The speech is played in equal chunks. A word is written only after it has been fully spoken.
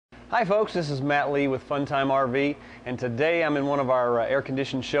Hi folks, this is Matt Lee with Fun Time RV, and today I'm in one of our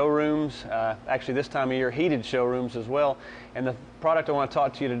air-conditioned showrooms, actually this time of year heated showrooms as well. And the product I want to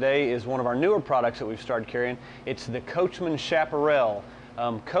talk to you today is one of our newer products that we've started carrying. It's the Coachmen Chaparral.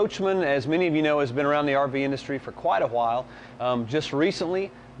 Coachmen, as many of you know, has been around the RV industry for quite a while. Just recently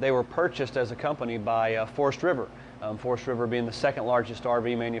they were purchased as a company by Forest River. Forest River being the second largest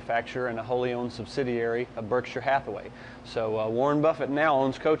RV manufacturer and a wholly owned subsidiary of Berkshire Hathaway. So Warren Buffett now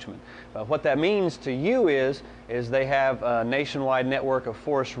owns Coachmen. What that means to you is they have a nationwide network of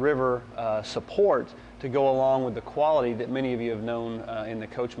Forest River support to go along with the quality that many of you have known in the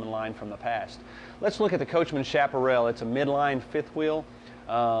Coachmen line from the past. Let's look at the Coachmen Chaparral. It's a midline fifth wheel.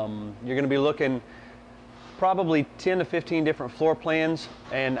 You're going to be looking probably 10 to 15 different floor plans,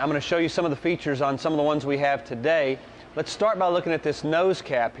 and I'm going to show you some of the features on some of the ones we have today. Let's start by looking at this nose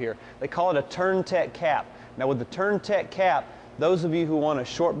cap here. They call it a TurnTech cap. Now with the TurnTech cap, those of you who want a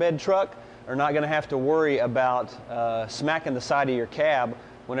short bed truck are not going to have to worry about smacking the side of your cab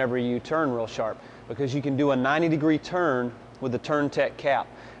whenever you turn real sharp, because you can do a 90-degree turn with the TurnTech cap.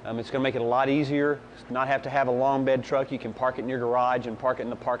 It's going to make it a lot easier, not have to have a long bed truck. You can park it in your garage and park it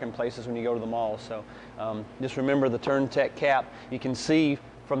in the parking places when you go to the mall. So just remember the TurnTech cap. You can see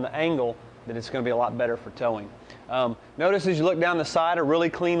from the angle that it's going to be a lot better for towing. Notice as you look down the side, a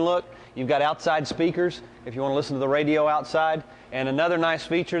really clean look. You've got outside speakers if you want to listen to the radio outside. And another nice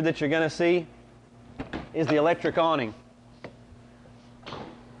feature that you're going to see is the electric awning.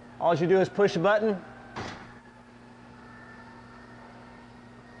 All you do is push a button,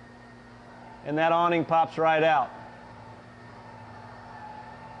 and that awning pops right out.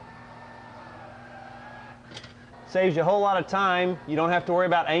 Saves you a whole lot of time. You don't have to worry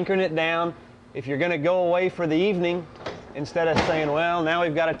about anchoring it down. If you're going to go away for the evening, instead of saying, well, now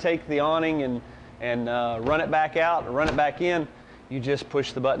we've got to take the awning and run it back out or run it back in, you just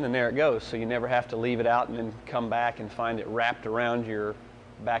push the button and there it goes. So you never have to leave it out and then come back and find it wrapped around your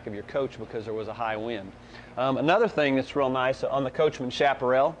back of your coach because there was a high wind. Another thing that's real nice on the Coachmen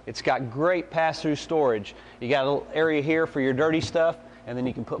Chaparral, it's got great pass-through storage. You got a little area here for your dirty stuff, and then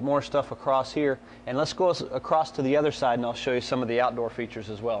you can put more stuff across here. And let's go across to the other side and I'll show you some of the outdoor features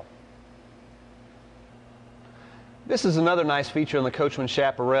as well. This is another nice feature on the Coachmen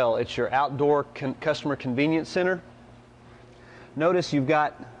Chaparral. It's your outdoor customer convenience center. Notice you've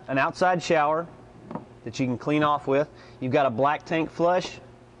got an outside shower that you can clean off with. You've got a black tank flush.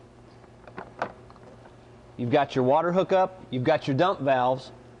 You've got your water hookup, you've got your dump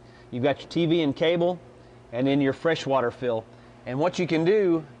valves, you've got your TV and cable, and then your freshwater fill. And what you can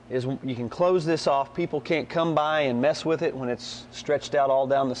do is you can close this off. People can't come by and mess with it when it's stretched out all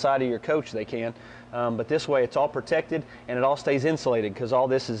down the side of your coach. They can. But this way it's all protected and it all stays insulated, because all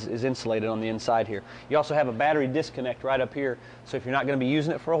this is insulated on the inside here. You also have a battery disconnect right up here, so if you're not going to be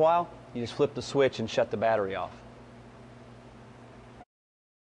using it for a while, you just flip the switch and shut the battery off.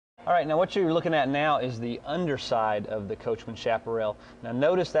 All right, now what you're looking at now is the underside of the Coachmen Chaparral. Now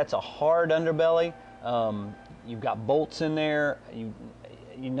notice that's a hard underbelly. You've got bolts in there. You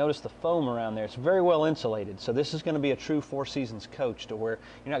notice the foam around there. It's very well insulated. So this is going to be a true Four Seasons coach, to where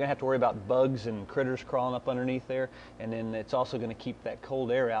you're not going to have to worry about bugs and critters crawling up underneath there. And then it's also going to keep that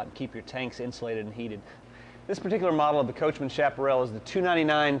cold air out and keep your tanks insulated and heated. This particular model of the Coachmen Chaparral is the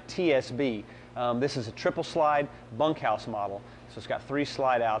 299TSB. This is a triple slide bunkhouse model. So it's got 3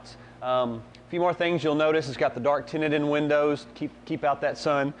 slide outs. A few more things you'll notice: it's got the dark tinted in windows, keep out that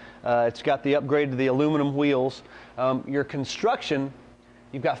sun. It's got the upgrade to the aluminum wheels. Your construction,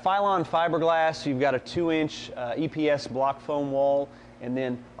 you've got Phylon fiberglass, you've got a 2-inch EPS block foam wall, and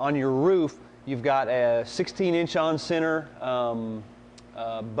then on your roof you've got a 16-inch on center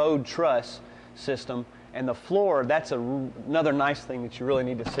bowed truss system. And the floor, that's another nice thing that you really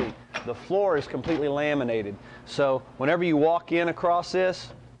need to see. The floor is completely laminated. So whenever you walk in across this,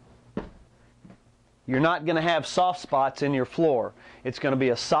 you're not going to have soft spots in your floor. It's going to be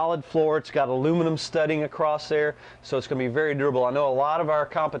a solid floor. It's got aluminum studding across there, so it's going to be very durable. I know a lot of our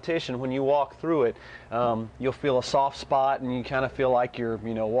competition, when you walk through it, you'll feel a soft spot and you kind of feel like you're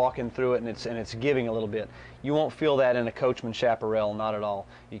walking through it and it's giving a little bit. You won't feel that in a Coachmen Chaparral, not at all.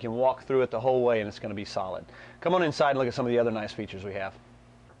 You can walk through it the whole way and it's going to be solid. Come on inside and look at some of the other nice features we have.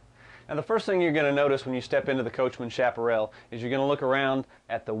 And the first thing you're going to notice when you step into the Coachmen Chaparral is you're going to look around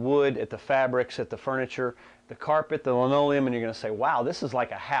at the wood, at the fabrics, at the furniture, the carpet, the linoleum, and you're going to say, wow, this is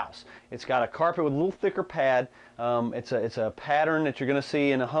like a house. It's got a carpet with a little thicker pad. It's a pattern that you're going to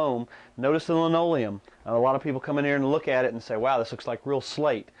see in a home. Notice the linoleum. A lot of people come in here and look at it and say, wow, this looks like real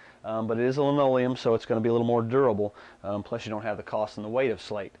slate. But it is a linoleum, so it's going to be a little more durable. Plus you don't have the cost and the weight of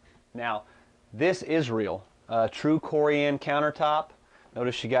slate. Now, this is real. True Corian countertop.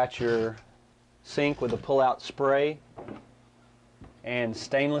 Notice you got your sink with a pull-out spray and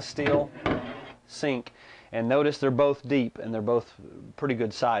stainless steel sink. And notice they're both deep and they're both pretty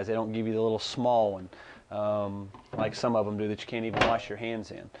good size. They don't give you the little small one like some of them do that you can't even wash your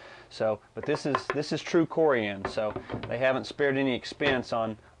hands in. So, but this is true Corian. So they haven't spared any expense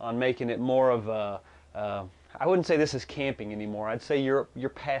on making it more of a. I wouldn't say this is camping anymore. I'd say you're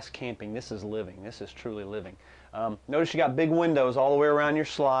past camping. This is living. This is truly living. Notice you got big windows all the way around your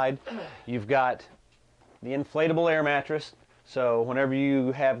slide. You've got the inflatable air mattress. So whenever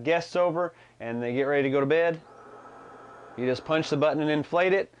you have guests over and they get ready to go to bed, you just punch the button and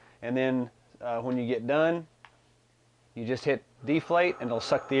inflate it, and then when you get done, you just hit deflate and it'll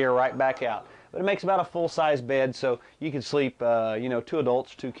suck the air right back out. But it makes about a full-size bed, so you can sleep, you know, 2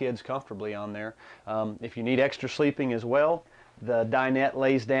 adults, 2 kids comfortably on there. If you need extra sleeping as well, the dinette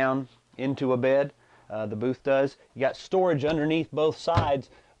lays down into a bed. The booth does. You got storage underneath both sides,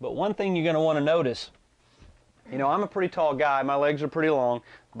 but one thing you're going to want to notice, you know, I'm a pretty tall guy, my legs are pretty long,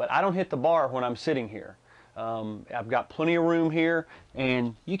 but I don't hit the bar when I'm sitting here. I've got plenty of room here,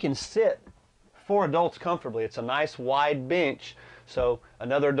 and you can sit 4 adults comfortably. It's a nice wide bench, so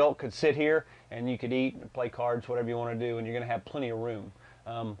another adult could sit here and you could eat, play cards, whatever you want to do, and you're going to have plenty of room.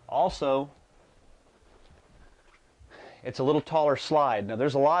 Also, it's a little taller slide. Now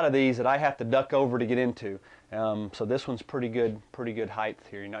there's a lot of these that I have to duck over to get into, so this one's pretty good height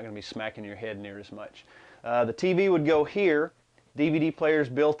here. You're not going to be smacking your head near as much. The TV would go here. DVD players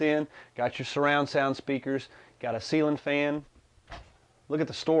built in. Got your surround sound speakers. Got a ceiling fan. Look at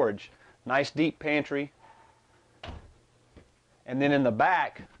the storage. Nice deep pantry. And then in the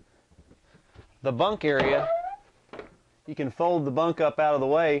back, the bunk area, you can fold the bunk up out of the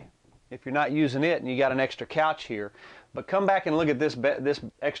way if you're not using it, and you got an extra couch here. But come back and look at this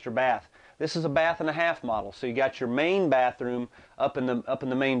extra bath. This is a 1.5-bath model, so you got your main bathroom up in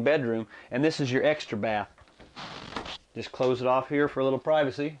the main bedroom, and this is your extra bath. Just close it off here for a little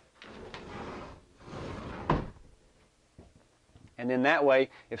privacy. And then that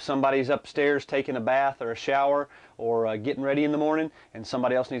way, if somebody's upstairs taking a bath or a shower or getting ready in the morning and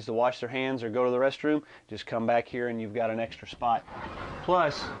somebody else needs to wash their hands or go to the restroom, just come back here and you've got an extra spot.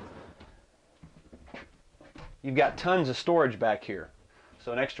 Plus, you've got tons of storage back here.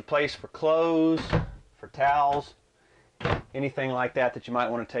 So an extra place for clothes, for towels, anything like that that you might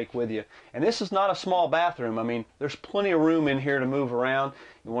want to take with you. And this is not a small bathroom. I mean, there's plenty of room in here to move around.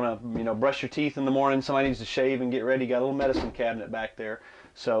 You want to, you know, brush your teeth in the morning, somebody needs to shave and get ready, you got a little medicine cabinet back there.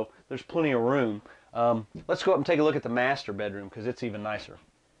 So there's plenty of room. Let's go up and take a look at the master bedroom because it's even nicer.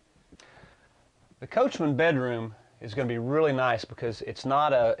 The Coachmen bedroom is going to be really nice because it's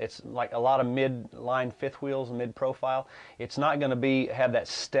like a lot of mid-line fifth wheels and mid-profile. It's not going to have that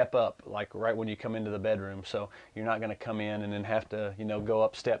step up like right when you come into the bedroom. So you're not going to come in and then have to, you know, go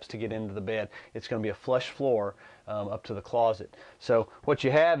up steps to get into the bed. It's going to be a flush floor up to the closet. So what you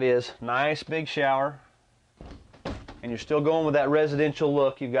have is nice big shower, and you're still going with that residential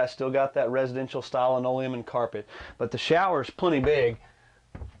look. You've still got that residential style linoleum and carpet, but the shower's plenty big.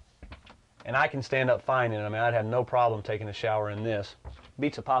 And I can stand up fine in it. I mean, I'd have no problem taking a shower in this.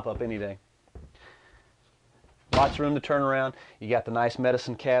 Beats a pop-up any day. Lots of room to turn around. You got the nice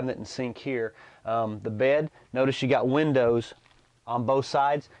medicine cabinet and sink here. The bed, notice you got windows on both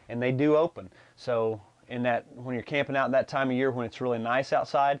sides, and they do open. So when you're camping out that time of year when it's really nice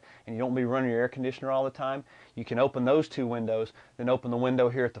outside and you don't be running your air conditioner all the time, you can open those 2 windows, then open the window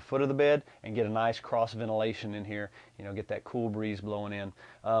here at the foot of the bed and get a nice cross ventilation in here. You know, get that cool breeze blowing in.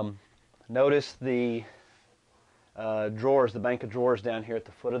 Notice the drawers, the bank of drawers down here at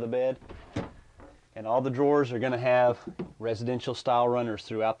the foot of the bed. And all the drawers are going to have residential style runners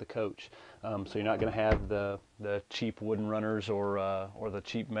throughout the coach. So you're not going to have the cheap wooden runners or the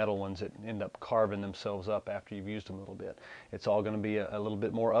cheap metal ones that end up carving themselves up after you've used them a little bit. It's all going to be a little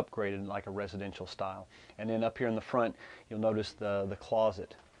bit more upgraded like a residential style. And then up here in the front, you'll notice the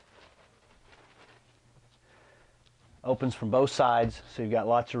closet. Opens from both sides, so you've got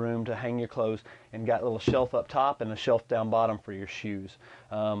lots of room to hang your clothes, and got a little shelf up top and a shelf down bottom for your shoes.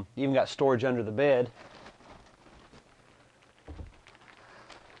 You even got storage under the bed,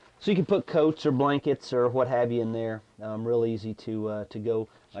 so you can put coats or blankets or what have you in there. Real easy to go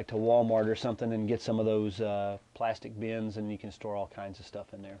like to Walmart or something and get some of those plastic bins, and you can store all kinds of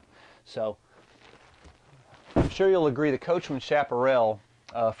stuff in there. So I'm sure you'll agree the Coachmen Chaparral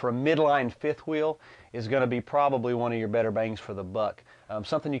for a midline fifth wheel is going to be probably one of your better bangs for the buck.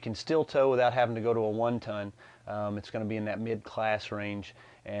 Something you can still tow without having to go to a 1-ton. It's going to be in that mid-class range,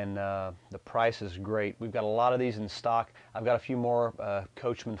 and the price is great. We've got a lot of these in stock. I've got a few more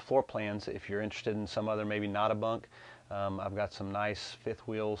Coachmen floor plans if you're interested in some other, maybe not a bunk. I've got some nice fifth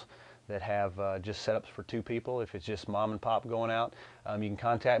wheels that have just setups for 2 people if it's just mom and pop going out. You can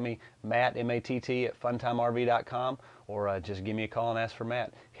contact me, Matt, M-A-T-T, at funtimerv.com, or just give me a call and ask for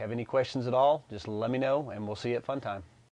Matt. If you have any questions at all, just let me know, and we'll see you at Fun Time.